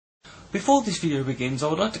Before this video begins, I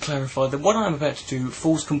would like to clarify that what I am about to do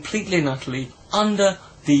falls completely and utterly under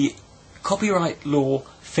the Copyright Law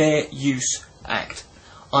Fair Use Act.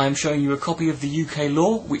 I am showing you a copy of the UK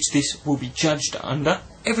law, which this will be judged under.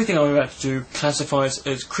 Everything I'm about to do classifies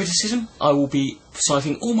as criticism. I will be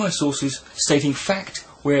citing all my sources, stating fact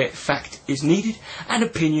where fact is needed, and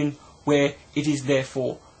opinion where it is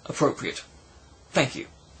therefore appropriate. Thank you.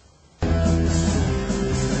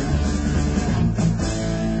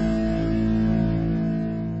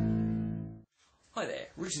 Hi there,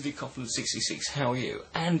 Richard D. Coughlin66, how are you?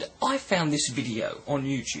 And I found this video on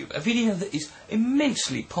YouTube, a video that is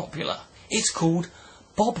immensely popular. It's called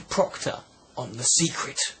Bob Proctor on The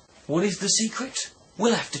Secret. What is The Secret?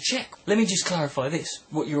 We'll have to check. Let me just clarify this.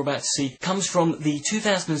 What you're about to see comes from the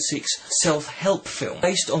 2006 self-help film,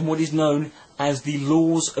 based on what is known as the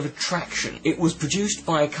Laws of Attraction. It was produced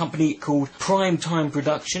by a company called Prime Time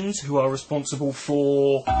Productions, who are responsible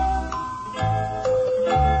for...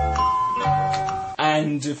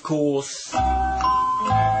 and, of course...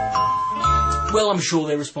 well, I'm sure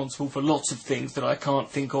they're responsible for lots of things that I can't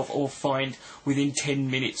think of or find within 10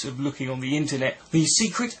 minutes of looking on the internet. The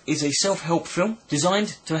Secret is a self-help film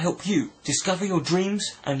designed to help you discover your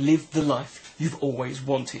dreams and live the life you've always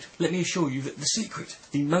wanted. Let me assure you that The Secret,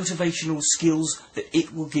 the motivational skills that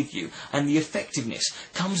it will give you, and the effectiveness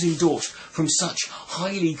comes endorsed from such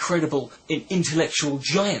highly credible and intellectual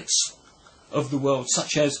giants of the world,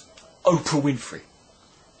 such as Oprah Winfrey,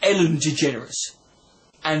 Ellen DeGeneres,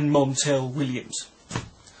 and Montel Williams.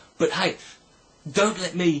 But hey, don't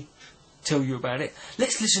let me tell you about it.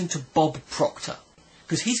 Let's listen to Bob Proctor,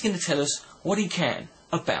 because he's going to tell us what he can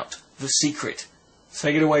about The Secret.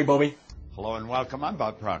 Take it away, Bobby. Hello and welcome. I'm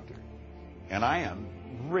Bob Proctor, and I am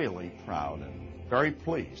really proud and very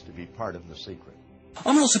pleased to be part of The Secret.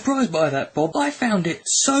 I'm not surprised by that, Bob. I found it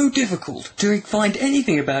so difficult to find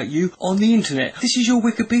anything about you on the internet. This is your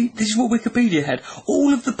Wikipedia. This is what Wikipedia had.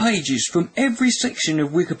 All of the pages from every section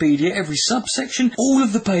of Wikipedia, every subsection, all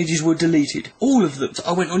of the pages were deleted. All of them. So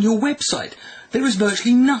I went on your website. There was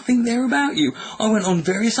virtually nothing there about you. I went on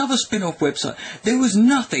various other spin-off websites. There was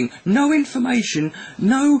nothing, no information,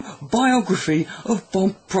 no biography of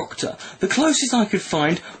Bob Proctor. The closest I could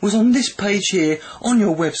find was on this page here on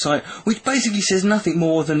your website, which basically says nothing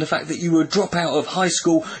more than the fact that you were a dropout of high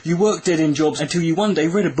school, you worked dead-end jobs until you one day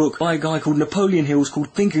read a book by a guy called Napoleon Hills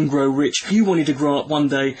called Think and Grow Rich. You wanted to grow up one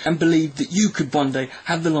day and believed that you could one day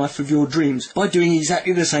have the life of your dreams by doing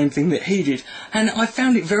exactly the same thing that he did. And I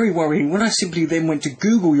found it very worrying when I simply then went to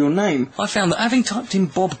Google your name. I found that having typed in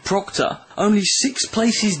Bob Proctor, only 6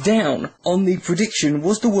 places down on the prediction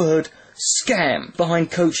was the word scam.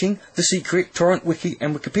 Behind coaching, The Secret, Torrent, Wiki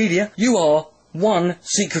and Wikipedia, you are one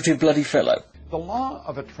secretive bloody fellow. The law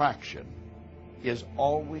of attraction is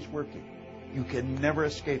always working. You can never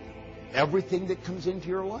escape it. Everything that comes into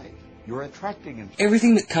your life, you're attracting it.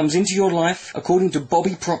 Everything that comes into your life, according to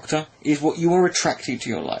Bobby Proctor, is what you are attracting to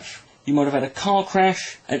your life. You might have had a car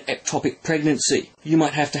crash, an ectopic pregnancy. You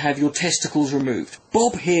might have to have your testicles removed.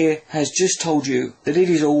 Bob here has just told you that it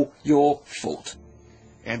is all your fault.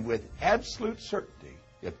 And with absolute certainty,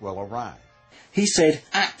 it will arrive. He said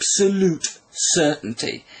absolute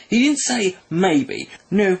certainty. He didn't say maybe.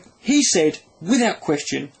 No, he said, without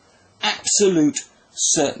question, absolute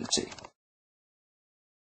certainty.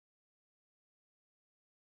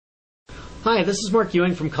 Hi, this is Mark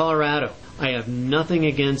Ewing from Colorado. I have nothing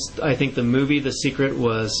against, I think the movie The Secret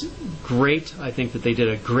was great. I think that they did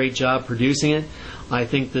a great job producing it. I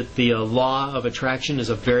think that the law of attraction is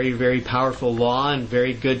a very, very powerful law and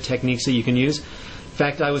very good techniques that you can use. In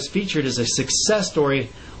fact, I was featured as a success story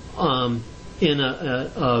in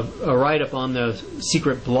a write-up on the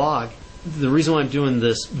Secret blog. The reason why I'm doing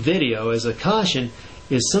this video as a caution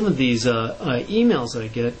is some of these emails that I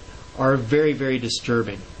get are very, very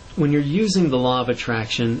disturbing. When you're using the law of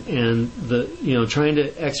attraction and trying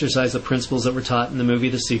to exercise the principles that were taught in the movie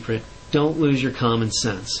The Secret, don't lose your common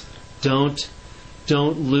sense. Don't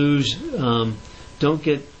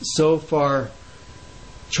get so far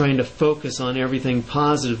trying to focus on everything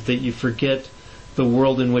positive that you forget the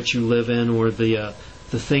world in which you live in, or the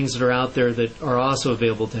things that are out there that are also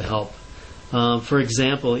available to help. For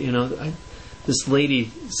example, this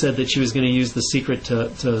lady said that she was going to use The Secret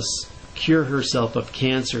to cure herself of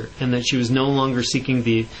cancer, and that she was no longer seeking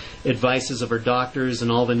the advices of her doctors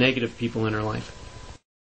and all the negative people in her life.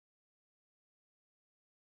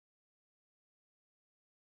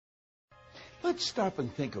 Let's stop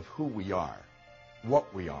and think of who we are,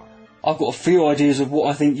 what we are. I've got a few ideas of what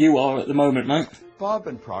I think you are at the moment, mate. Bob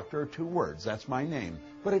and Proctor are 2 words. That's my name.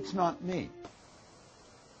 But it's not me.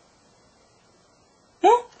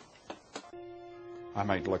 What? I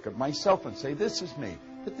might look at myself and say, this is me.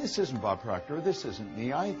 But this isn't Bob Proctor, or this isn't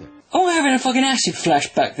me either. Am I having a fucking acid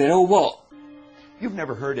flashback then, or what? You've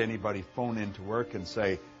never heard anybody phone into work and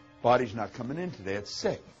say, body's not coming in today, it's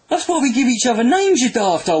sick. That's why we give each other names, you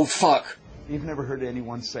daft old fuck. You've never heard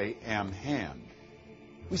anyone say, am hand.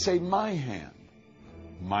 We say, my hand.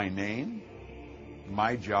 My name.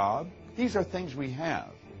 My job. These are things we have.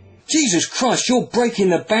 Jesus Christ, you're breaking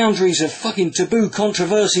the boundaries of fucking taboo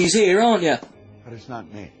controversies here, aren't you? But it's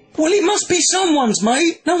not me. Well, it must be someone's,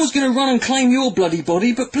 mate. No one's going to run and claim your bloody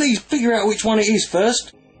body, but please figure out which one it is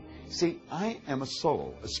first. See, I am a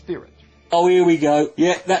soul, a spirit. Oh, here we go.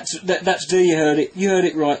 Yeah, that's D, you heard it. You heard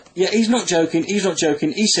it right. Yeah, he's not joking, he's not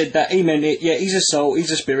joking. He said that, he meant it. Yeah, he's a soul,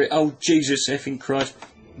 he's a spirit. Oh, Jesus effing Christ.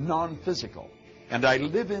 Non-physical. And I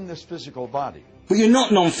live in this physical body. But you're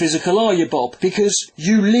not non-physical, are you, Bob? Because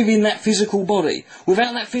you live in that physical body.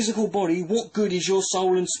 Without that physical body, what good is your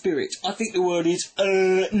soul and spirit? I think the word is,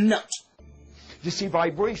 nut. You see,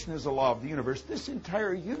 vibration is a law of the universe. This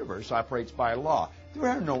entire universe operates by law. There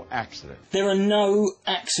are no accidents. There are no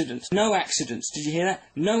accidents. No accidents. Did you hear that?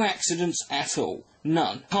 No accidents at all.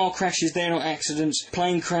 None. Car crashes, they're not accidents.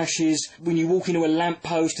 Plane crashes, when you walk into a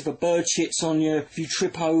lamppost, if a bird shits on you, if you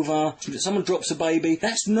trip over, if someone drops a baby,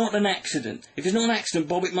 that's not an accident. If it's not an accident,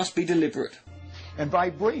 Bob, it must be deliberate. And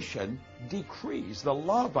vibration decrees the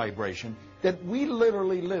law of vibration that we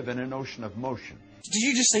literally live in an ocean of motion. Did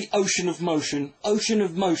you just say ocean of motion? Ocean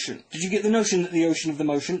of motion. Did you get the notion that the ocean of the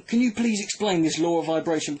motion? Can you please explain this law of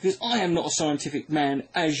vibration? Because I am not a scientific man,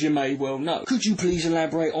 as you may well know. Could you please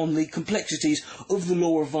elaborate on the complexities of the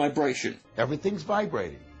law of vibration? Everything's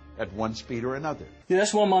vibrating at one speed or another. Yeah,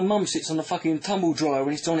 that's why my mum sits on the fucking tumble dryer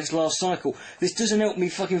when it's on its last cycle. This doesn't help me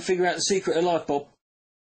fucking figure out the secret of life, Bob.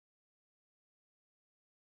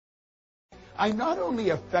 I not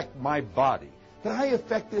only affect my body, but I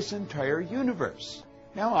affect this entire universe.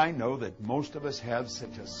 Now I know that most of us have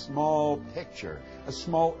such a small picture, a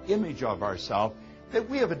small image of ourselves, that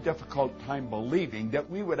we have a difficult time believing that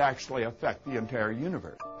we would actually affect the entire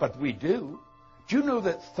universe. But we do. Do you know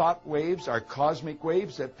that thought waves are cosmic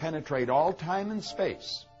waves that penetrate all time and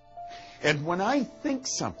space? And when I think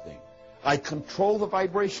something, I control the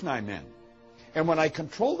vibration I'm in. And when I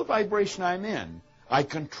control the vibration I'm in, I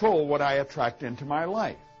control what I attract into my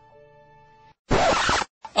life.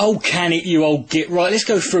 Oh, can it, you old git. Right, let's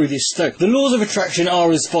go through this. So, the laws of attraction are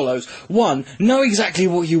as follows. 1. Know exactly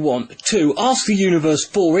what you want. 2. Ask the universe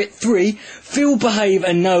for it. 3. Feel, behave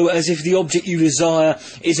and know as if the object you desire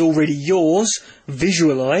is already yours.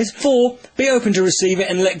 Visualise. 4. Be open to receive it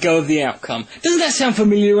and let go of the outcome. Doesn't that sound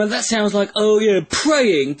familiar? That sounds like, oh yeah,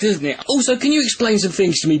 praying, doesn't it? Also, can you explain some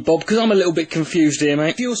things to me, Bob? Because I'm a little bit confused here, mate.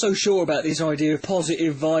 If you're so sure about this idea of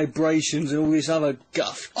positive vibrations and all this other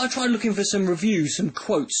guff, I tried looking for some reviews, some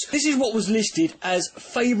quotes. This is what was listed as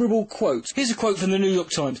favourable quotes. Here's a quote from the New York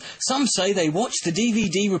Times. Some say they watched the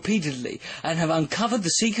DVD repeatedly and have uncovered the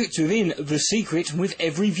secrets within the secret with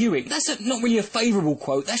every viewing. That's not really a favourable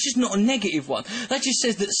quote. That's just not a negative one. That just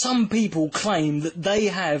says that some people claim that they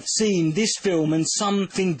have seen this film and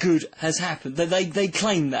something good has happened. That they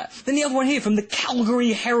claim that. Then the other one here from the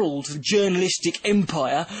Calgary Herald journalistic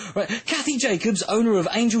empire. Right, Kathy Jacobs, owner of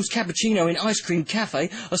Angel's Cappuccino and Ice Cream Cafe,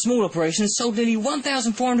 a small operation, has sold nearly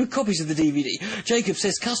 1,400 copies of the DVD. Jacobs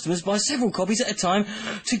says customers buy several copies at a time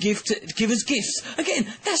to give as gifts. Again,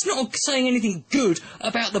 that's not saying anything good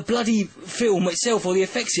about the bloody film itself or the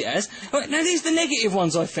effects it has. Right, now there's the negative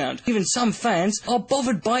ones I found. Even some fans are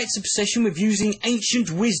bothered by its obsession with using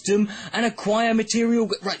ancient wisdom and acquire material.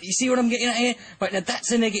 Right, you see what I'm getting at here? Right, now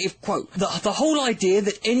that's a negative quote. The whole idea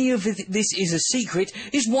that any of this is a secret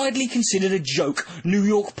is widely considered a joke. New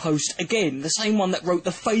York Post, again, the same one that wrote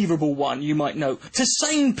the favourable one, you might know. To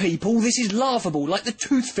sane people, this is laughable, like the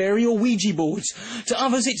Tooth Fairy or Ouija boards. To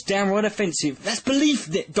others, it's downright offensive. That's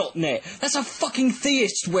beliefnet.net. That's a fucking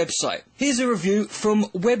theist's website. Here's a review from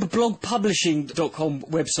WebBlogPublishing.com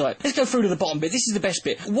website. Let's go through to the bottom bit. This is the best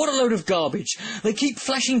bit. What a load of garbage. They keep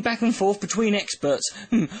flashing back and forth between experts.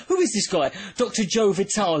 Who is this guy? Dr. Joe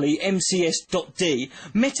Vitale, MCS.D.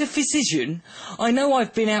 Metaphysician? I know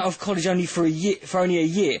I've been out of college only for only a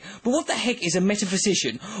year, but what the heck is a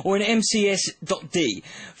metaphysician? Or an MCS.D,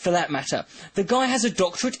 for that matter? The guy has a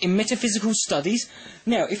doctorate in metaphysical studies.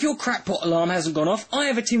 Now, if your crackpot alarm hasn't gone off, I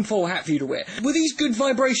have a tinfoil hat for you to wear. Were these good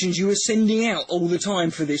vibrations you were sending out all the time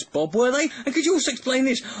for this, Bob, were they? And could you also explain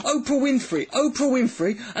this? Oprah Winfrey Winfrey. Oprah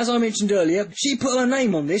Winfrey, as I mentioned earlier, she put her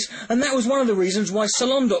name on this, and that was one of the reasons why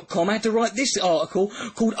Salon.com had to write this article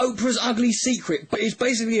called Oprah's Ugly Secret. But it's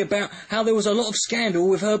basically about how there was a lot of scandal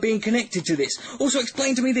with her being connected to this. Also,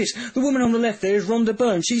 explain to me this. The woman on the left there is Rhonda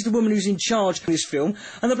Byrne. She's the woman who's in charge of this film,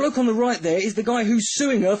 and the bloke on the right there is the guy who's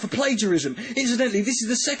suing her for plagiarism. Incidentally, this is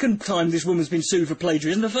the second time this woman's been sued for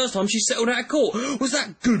plagiarism. The first time she settled out of court. Was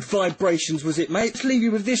that good vibrations, was it, mate? Let's leave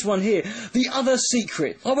you with this one here. The Other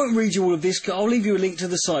Secret. I won't read you all of this, I'll leave you a link to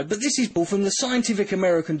the side, but this is all from the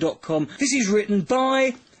scientificamerican.com. This is written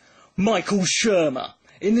by Michael Shermer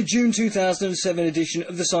in the June 2007 edition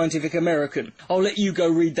of the Scientific American. I'll let you go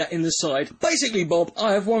read that in the side. Basically, Bob,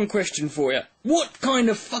 I have one question for you. What kind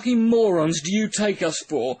of fucking morons do you take us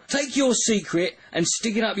for? Take your secret and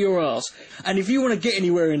stick it up your arse. And if you want to get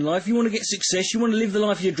anywhere in life, you want to get success, you want to live the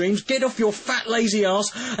life of your dreams, get off your fat, lazy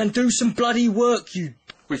arse and do some bloody work, you...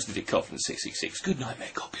 Richard Dick Coughlin, 666. Good night,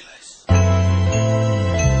 mate. God bless.